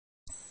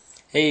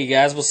Hey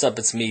guys, what's up?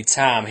 It's me,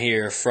 Tom,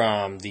 here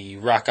from the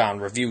Rock On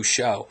Review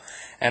Show,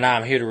 and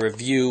I'm here to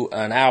review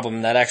an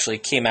album that actually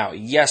came out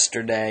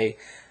yesterday.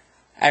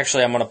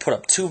 Actually, I'm going to put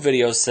up two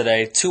videos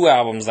today, two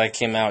albums that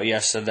came out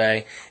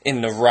yesterday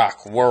in the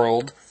rock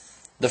world.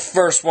 The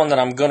first one that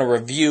I'm going to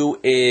review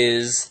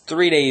is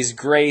 3 Days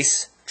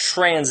Grace,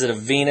 Transit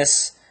of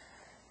Venus,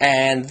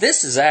 and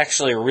this is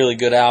actually a really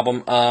good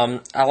album.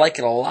 I like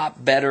it a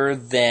lot better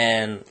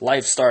than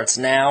Life Starts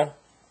Now.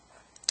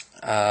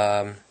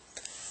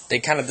 They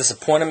kind of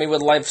disappointed me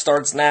with Life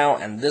Starts Now,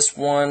 and this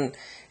one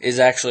is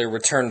actually a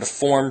return to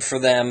form for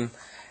them.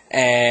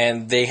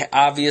 And they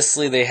have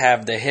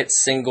the hit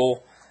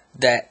single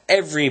that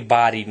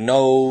everybody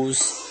knows,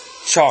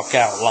 Chalk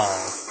Out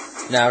Line.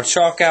 Now,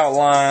 Chalk Out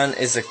Line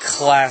is a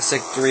classic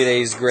 3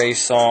 Days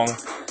Grace song.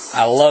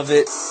 I love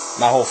it.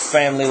 My whole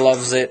family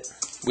loves it.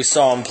 We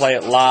saw them play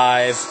it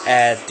live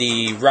at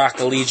the Rock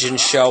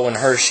Allegiance show in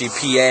Hershey,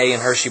 PA, in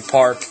Hershey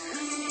Park.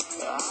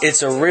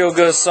 It's a real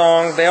good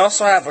song. They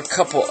also have a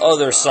couple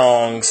other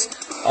songs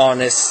on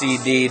this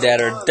CD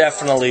that are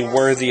definitely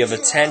worthy of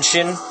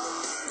attention.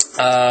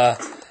 I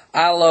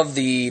love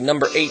the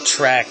number 8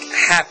 track,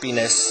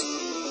 Happiness.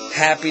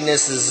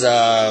 Happiness is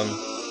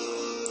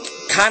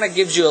kind of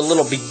gives you a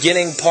little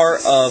beginning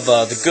part of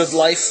The Good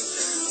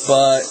Life,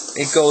 but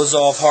it goes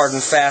off hard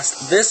and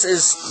fast. This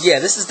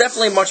is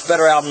definitely a much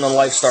better album than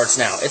Life Starts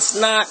Now. It's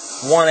not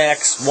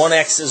 1X.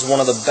 1X is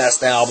one of the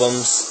best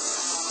albums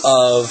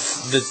of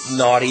the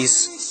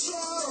noughties,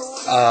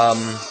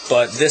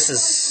 but this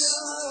is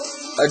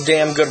a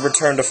damn good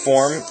return to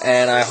form,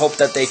 and I hope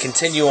that they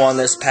continue on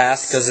this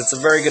path, because it's a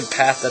very good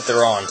path that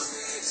they're on.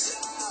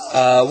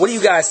 What do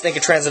you guys think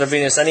of Transit of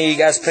Venus? Any of you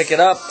guys pick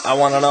it up? I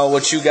want to know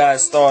what you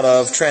guys thought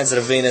of Transit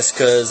of Venus,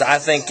 because I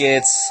think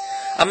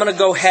I'm going to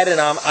go ahead and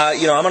I'm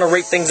going to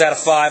rate things out of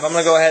 5. I'm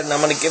going to go ahead and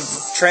I'm going to give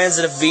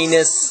Transit of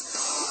Venus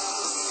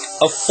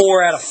a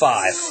 4 out of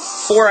 5.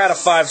 4 out of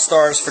 5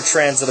 stars for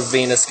Transit of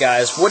Venus,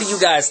 guys. What do you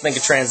guys think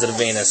of Transit of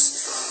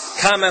Venus?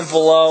 Comment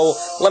below.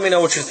 Let me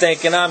know what you're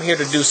thinking. I'm here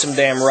to do some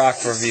damn rock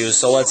reviews,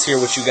 so let's hear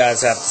what you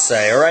guys have to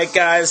say. Alright,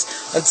 guys?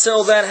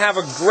 Until then, have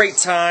a great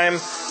time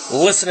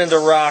listening to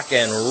rock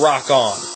and rock on.